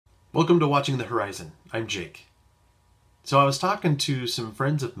Welcome to Watching the Horizon. I'm Jake. So I was talking to some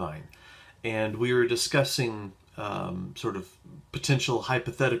friends of mine, and we were discussing sort of potential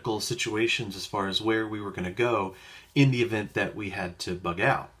hypothetical situations as far as where we were going to go in the event that we had to bug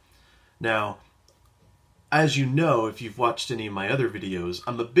out. Now, as you know, if you've watched any of my other videos,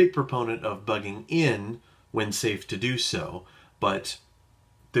 I'm a big proponent of bugging in when safe to do so, but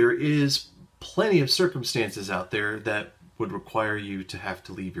there is plenty of circumstances out there that would require you to have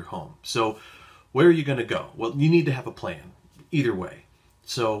to leave your home. So where are you going to go? Well, you need to have a plan either way.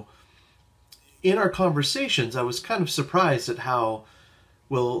 So in our conversations, I was kind of surprised at how,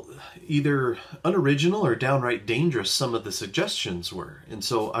 well, either unoriginal or downright dangerous some of the suggestions were. And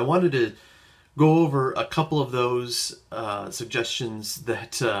so I wanted to go over a couple of those suggestions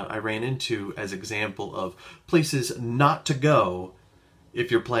that I ran into as example of places not to go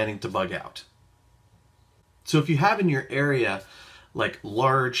if you're planning to bug out. So if you have in your area like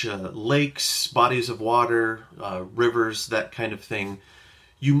large lakes, bodies of water, rivers, that kind of thing,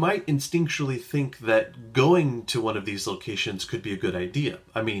 you might instinctually think that going to one of these locations could be a good idea.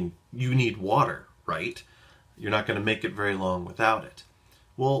 I mean, you need water, right? You're not going to make it very long without it.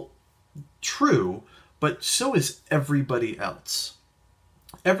 Well, true, but so is everybody else.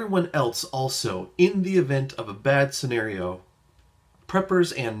 Everyone else also, in the event of a bad scenario,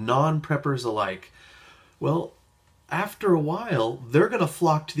 preppers and non-preppers alike, well, after a while, they're going to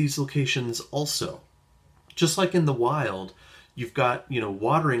flock to these locations also. Just like in the wild, you've got,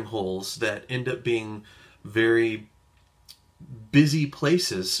 watering holes that end up being very busy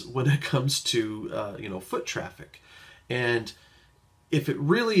places when it comes to, foot traffic. And if it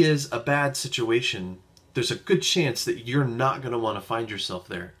really is a bad situation, there's a good chance that you're not going to want to find yourself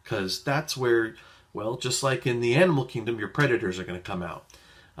there, because that's where, well, just like in the animal kingdom, your predators are going to come out.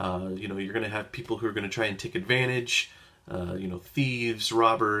 You're going to have people who are going to try and take advantage, thieves,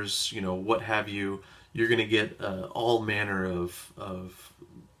 robbers, what have you. You're going to get all manner of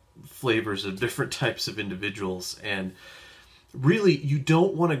flavors of different types of individuals. And really, you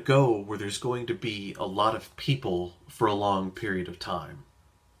don't want to go where there's going to be a lot of people for a long period of time.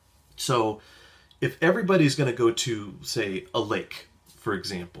 So if everybody's going to go to, say, a lake, for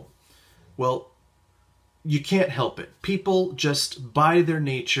example, well, you can't help it. People just, by their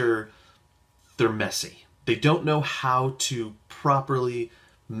nature, they're messy. They don't know how to properly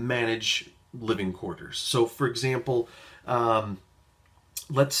manage living quarters. So, for example,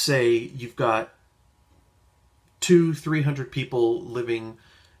 let's say you've got 200-300 people living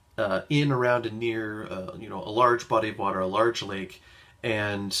in, around, and near, a large body of water, a large lake,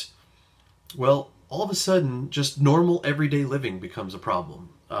 and, well, all of a sudden, just normal everyday living becomes a problem.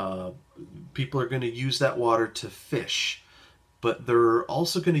 People are going to use that water to fish, but they're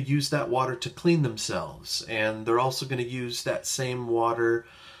also going to use that water to clean themselves, and they're also going to use that same water,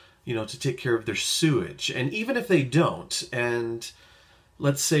 to take care of their sewage. And even if they don't, and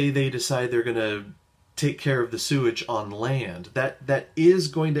let's say they decide they're going to take care of the sewage on land, that is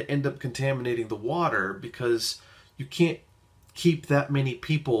going to end up contaminating the water, because you can't keep that many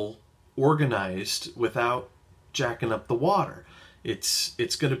people organized without jacking up the water.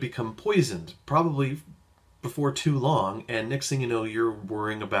 It's going to become poisoned probably before too long, and next thing you know, you're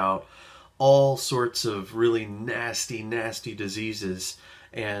worrying about all sorts of really nasty diseases.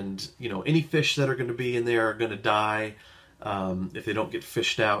 And any fish that are going to be in there are going to die if they don't get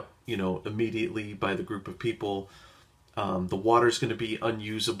fished out immediately by the group of people. The water's going to be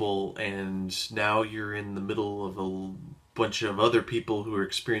unusable, and now you're in the middle of a bunch of other people who are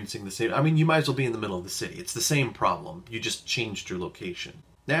experiencing the same. I mean, you might as well be in the middle of the city. It's the same problem. You just changed your location.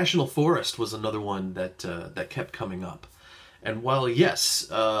 National forest was another one that kept coming up. And while, yes,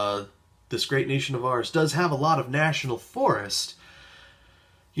 this great nation of ours does have a lot of national forest,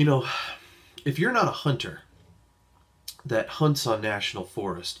 if you're not a hunter that hunts on national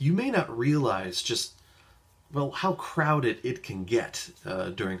forest, you may not realize just, well, how crowded it can get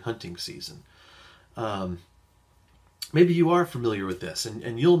during hunting season. Maybe you are familiar with this,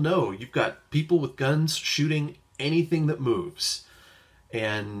 and you'll know you've got people with guns shooting anything that moves.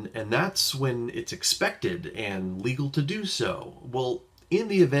 And that's when it's expected and legal to do so. Well, in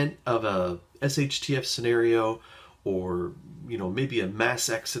the event of a SHTF scenario, or maybe a mass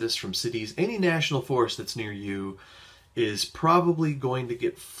exodus from cities, any national forest that's near you is probably going to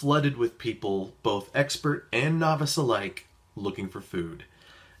get flooded with people, both expert and novice alike, looking for food.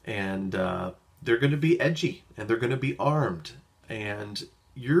 And they're going to be edgy, and they're going to be armed, and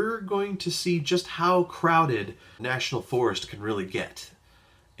you're going to see just how crowded national forest can really get.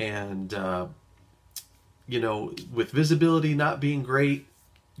 And with visibility not being great,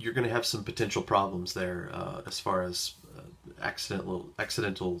 you're going to have some potential problems there as far as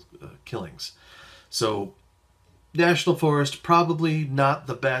accidental killings. So national forest, probably not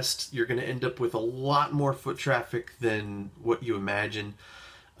the best. You're going to end up with a lot more foot traffic than what you imagine.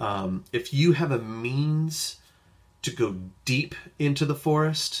 If you have a means to go deep into the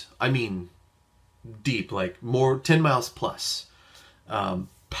forest, I mean deep, like more 10 miles plus,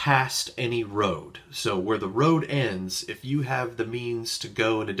 past any road. So where the road ends, if you have the means to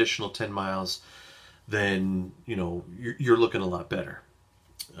go an additional 10 miles, then, you know, you're looking a lot better.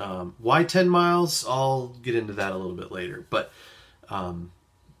 Why 10 miles? I'll get into that a little bit later. But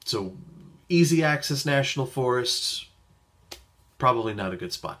so easy access national forests, probably not a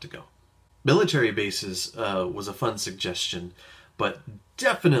good spot to go. Military bases was a fun suggestion, but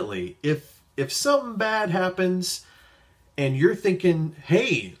definitely if something bad happens and you're thinking,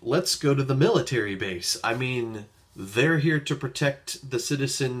 hey, let's go to the military base. I mean, they're here to protect the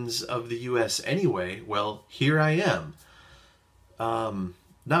citizens of the U.S. anyway. Well, here I am.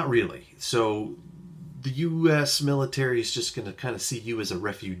 Not really. So the U.S. military is just going to kind of see you as a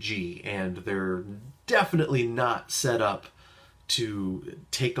refugee, and they're definitely not set up to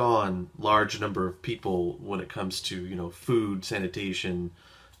take on large number of people when it comes to, you know, food, sanitation,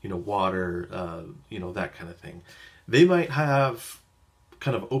 you know, water, you know, that kind of thing. They might have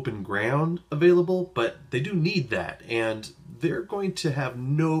kind of open ground available, but they do need that, and they're going to have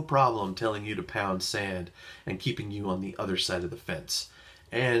no problem telling you to pound sand and keeping you on the other side of the fence.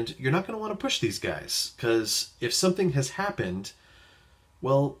 And you're not going to want to push these guys, because if something has happened,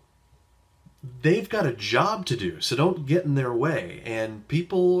 well, they've got a job to do, so don't get in their way. And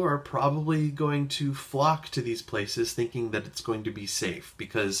people are probably going to flock to these places thinking that it's going to be safe,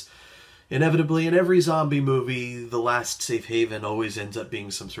 because inevitably in every zombie movie, the last safe haven always ends up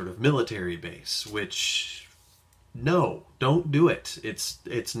being some sort of military base, which, no, don't do it.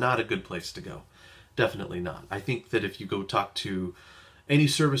 It's not a good place to go. Definitely not. I think that if you go talk to any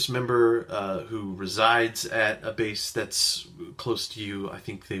service member who resides at a base that's close to you, I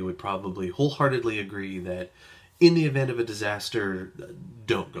think they would probably wholeheartedly agree that in the event of a disaster,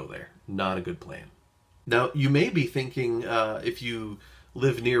 don't go there. Not a good plan. Now, you may be thinking, if you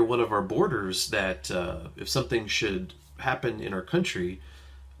live near one of our borders, that if something should happen in our country,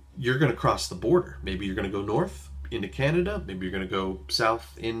 you're going to cross the border. Maybe you're going to go north into Canada. Maybe you're going to go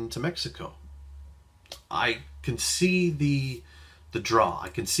south into Mexico. I can see the draw. I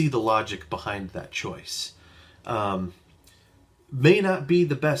can see the logic behind that choice. May not be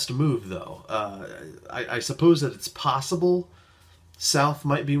the best move, though. I suppose that it's possible. South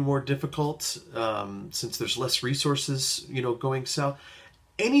might be more difficult since there's less resources, you know, going south.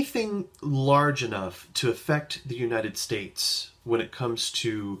 Anything large enough to affect the United States when it comes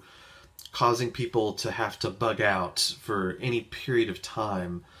to causing people to have to bug out for any period of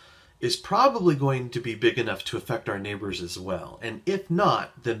time is probably going to be big enough to affect our neighbors as well. And if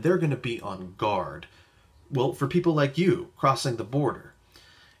not, then they're going to be on guard. Well, for people like you crossing the border,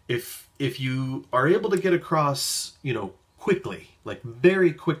 if you are able to get across, you know, quickly, like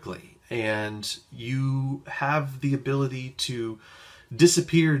very quickly, and you have the ability to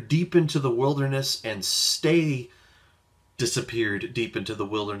disappear deep into the wilderness and stay disappeared deep into the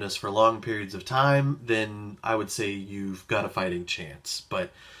wilderness for long periods of time, then I would say you've got a fighting chance.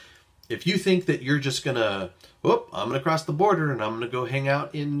 But if you think that you're just gonna, oh, I'm gonna cross the border and I'm gonna go hang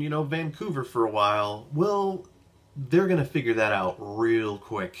out in, you know, Vancouver for a while, well, they're gonna figure that out real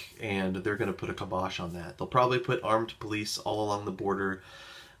quick, and they're gonna put a kibosh on that. They'll probably put armed police all along the border.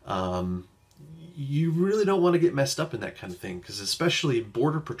 You really don't want to get messed up in that kind of thing, because especially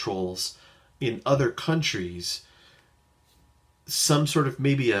border patrols in other countries, some sort of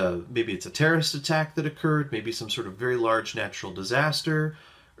maybe it's a terrorist attack that occurred, maybe some sort of very large natural disaster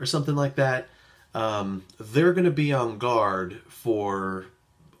or something like that, they're going to be on guard for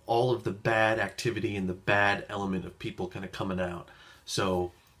all of the bad activity and the bad element of people kind of coming out.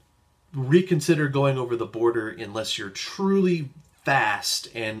 So reconsider going over the border unless you're truly fast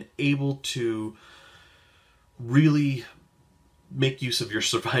and able to really make use of your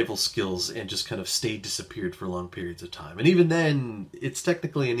survival skills and just kind of stay disappeared for long periods of time. And even then, it's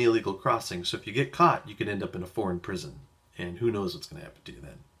technically an illegal crossing, so if you get caught, you could end up in a foreign prison, and who knows what's going to happen to you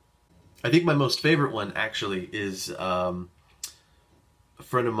then. I think my most favorite one, actually, is a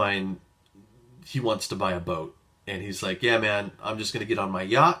friend of mine. He wants to buy a boat, and he's like, yeah, man, I'm just going to get on my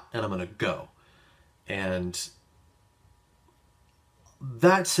yacht, and I'm going to go. And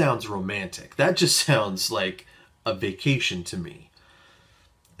that sounds romantic. That just sounds like a vacation to me.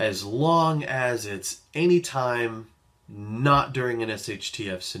 As long as it's anytime not during an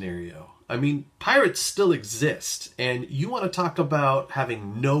SHTF scenario. I mean, pirates still exist, and you want to talk about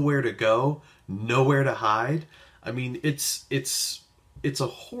having nowhere to go, nowhere to hide? I mean, it's a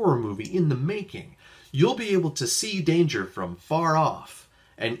horror movie in the making. You'll be able to see danger from far off,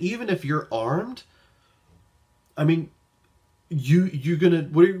 and even if you're armed, I mean, you're gonna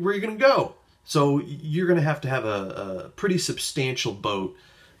where are you gonna go? So you're gonna have to have a pretty substantial boat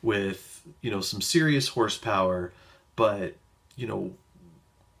with, you know, some serious horsepower, but, you know,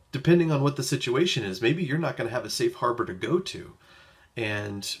 depending on what the situation is, maybe you're not going to have a safe harbor to go to.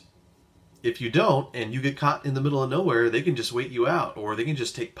 And if you don't, and you get caught in the middle of nowhere, they can just wait you out, or they can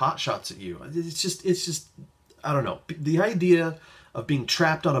just take pot shots at you. It's just, I don't know. The idea of being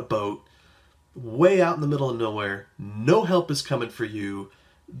trapped on a boat way out in the middle of nowhere, no help is coming for you.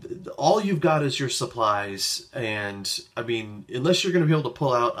 All you've got is your supplies, and I mean, unless you're going to be able to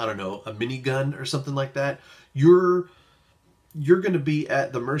pull out, I don't know, a minigun or something like that, you're going to be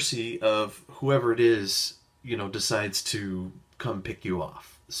at the mercy of whoever it is, you know, decides to come pick you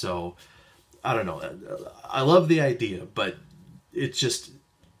off. So, I don't know. I love the idea, but it's just,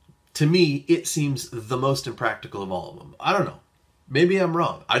 to me, it seems the most impractical of all of them. I don't know. Maybe I'm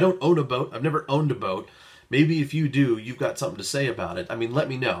wrong. I don't own a boat. I've never owned a boat. Maybe if you do, you've got something to say about it. I mean, let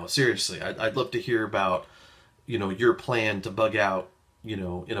me know. Seriously, I'd love to hear about, you know, your plan to bug out, you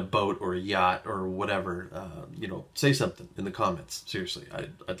know, in a boat or a yacht or whatever. You know, say something in the comments. Seriously,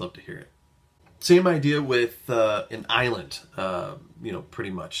 I'd love to hear it. Same idea with an island, you know,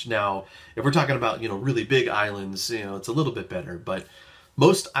 pretty much. Now, if we're talking about, you know, really big islands, you know, it's a little bit better. But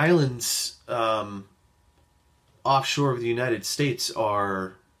most islands offshore of the United States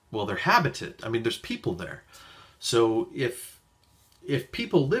are, well, they're habited. I mean, there's people there. So if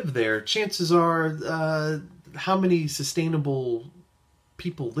people live there, chances are, how many sustainable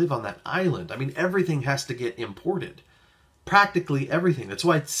people live on that island? I mean, everything has to get imported. Practically everything. That's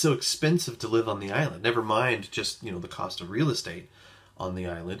why it's so expensive to live on the island. Never mind just, you know, the cost of real estate on the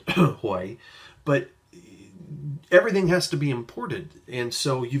island, Hawaii. But everything has to be imported. And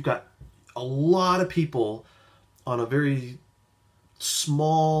so you've got a lot of people on a very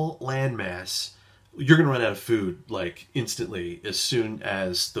small landmass. You're going to run out of food, like, instantly as soon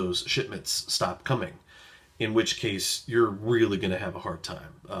as those shipments stop coming. In which case, you're really going to have a hard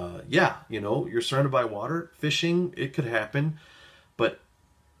time. Yeah, you know, you're surrounded by water, fishing, it could happen, but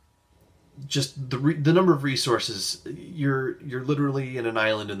just the number of resources, you're literally in an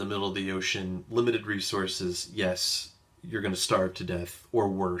island in the middle of the ocean, limited resources. Yes, you're going to starve to death or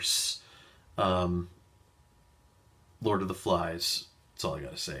worse. Lord of the Flies. That's all I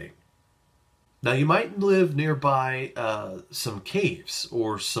got to say. Now, you might live nearby some caves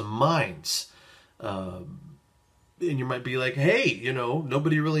or some mines. And you might be like, hey, you know,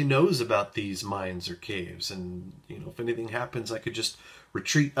 nobody really knows about these mines or caves. And, you know, if anything happens, I could just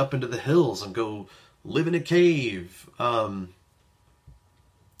retreat up into the hills and go live in a cave. You're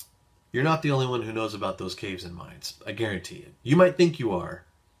not the only one who knows about those caves and mines. I guarantee it. You might think you are,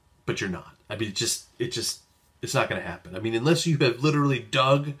 but you're not. I mean, it's not going to happen. I mean, unless you have literally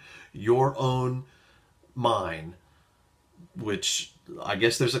dug your own mine, which I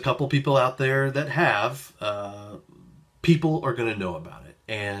guess there's a couple people out there that have, people are going to know about it.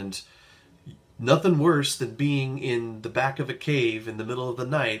 And nothing worse than being in the back of a cave in the middle of the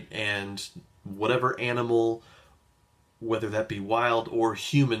night and whatever animal, whether that be wild or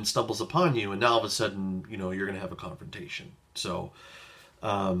human, stumbles upon you, and now all of a sudden, you know, you're going to have a confrontation. So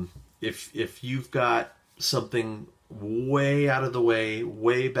if you've got something way out of the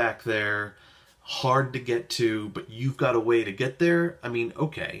way back there, hard to get to, but you've got a way to get there, I mean,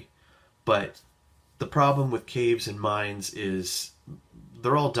 okay. But the problem with caves and mines is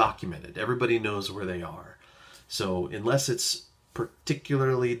they're all documented. Everybody knows where they are. So unless it's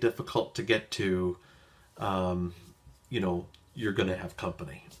particularly difficult to get to, you know, you're going to have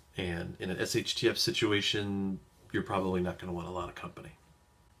company. And in an SHTF situation, you're probably not going to want a lot of company.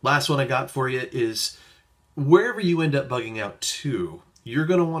 Last one I got for you is, wherever you end up bugging out to, you're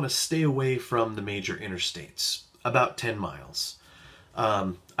going to want to stay away from the major interstates, about 10 miles.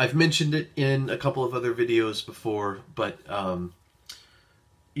 I've mentioned it in a couple of other videos before, but,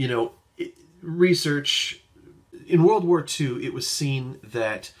 you know, research, in World War II, it was seen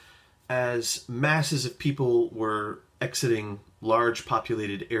that as masses of people were exiting large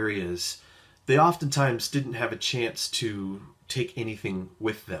populated areas, they oftentimes didn't have a chance to take anything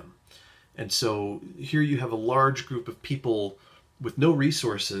with them. And so here you have a large group of people with no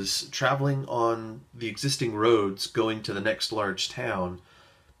resources traveling on the existing roads going to the next large town,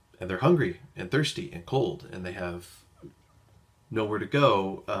 and they're hungry and thirsty and cold, and they have nowhere to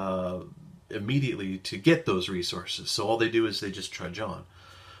go immediately to get those resources. So all they do is they just trudge on.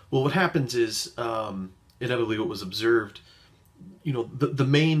 Well, what happens is, inevitably what was observed, you know, the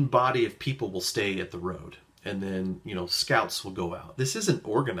main body of people will stay at the road. and then, scouts will go out. This isn't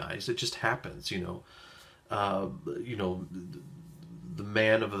organized. It just happens, the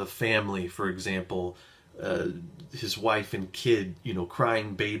man of the family, for example, his wife and kid,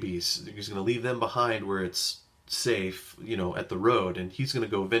 crying babies. He's going to leave them behind where it's safe, at the road, and he's going to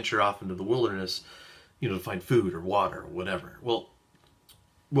go venture off into the wilderness, to find food or water or whatever. Well,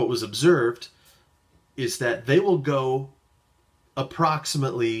 what was observed is that they will go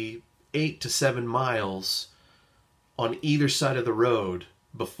approximately 8 to 7 miles on either side of the road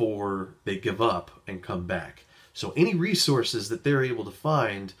before they give up and come back. So any resources that they're able to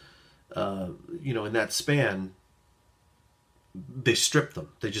find, in that span, they strip them.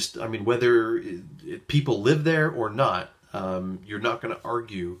 They just, whether people live there or not, you're not going to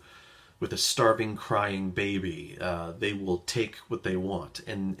argue with a starving, crying baby. They will take what they want,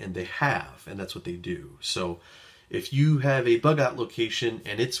 and they have, and that's what they do. So if you have a bug out location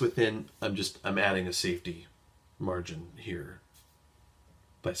and it's within, I'm adding a safety margin here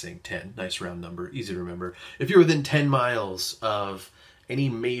by saying 10, nice round number, easy to remember. If you're within 10 miles of any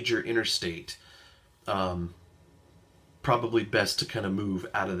major interstate, probably best to kind of move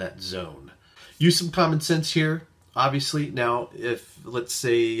out of that zone. Use some common sense here, obviously. Now, if, let's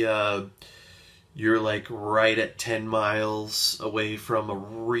say, you're like right at 10 miles away from a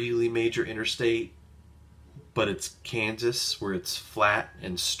really major interstate, but it's Kansas, where it's flat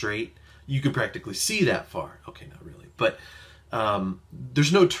and straight, you can practically see that far. Okay, not really, but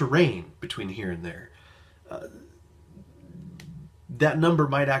there's no terrain between here and there. That number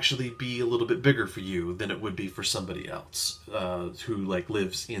might actually be a little bit bigger for you than it would be for somebody else who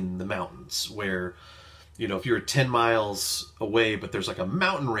lives in the mountains, where, if you're 10 miles away, but there's like a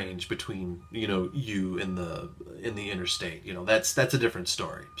mountain range between, you and the interstate, that's a different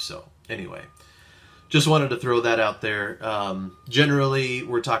story. So anyway, just wanted to throw that out there. Generally,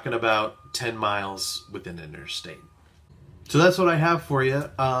 we're talking about 10 miles within an interstate. So that's what I have for you.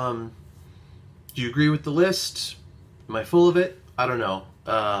 Do you agree with the list? Am I full of it? I don't know.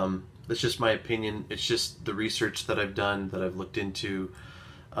 That's just my opinion. It's just the research that I've done, that I've looked into.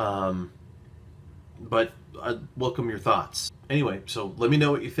 But I welcome your thoughts. Anyway, so let me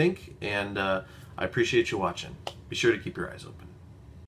know what you think, and I appreciate you watching. Be sure to keep your eyes open.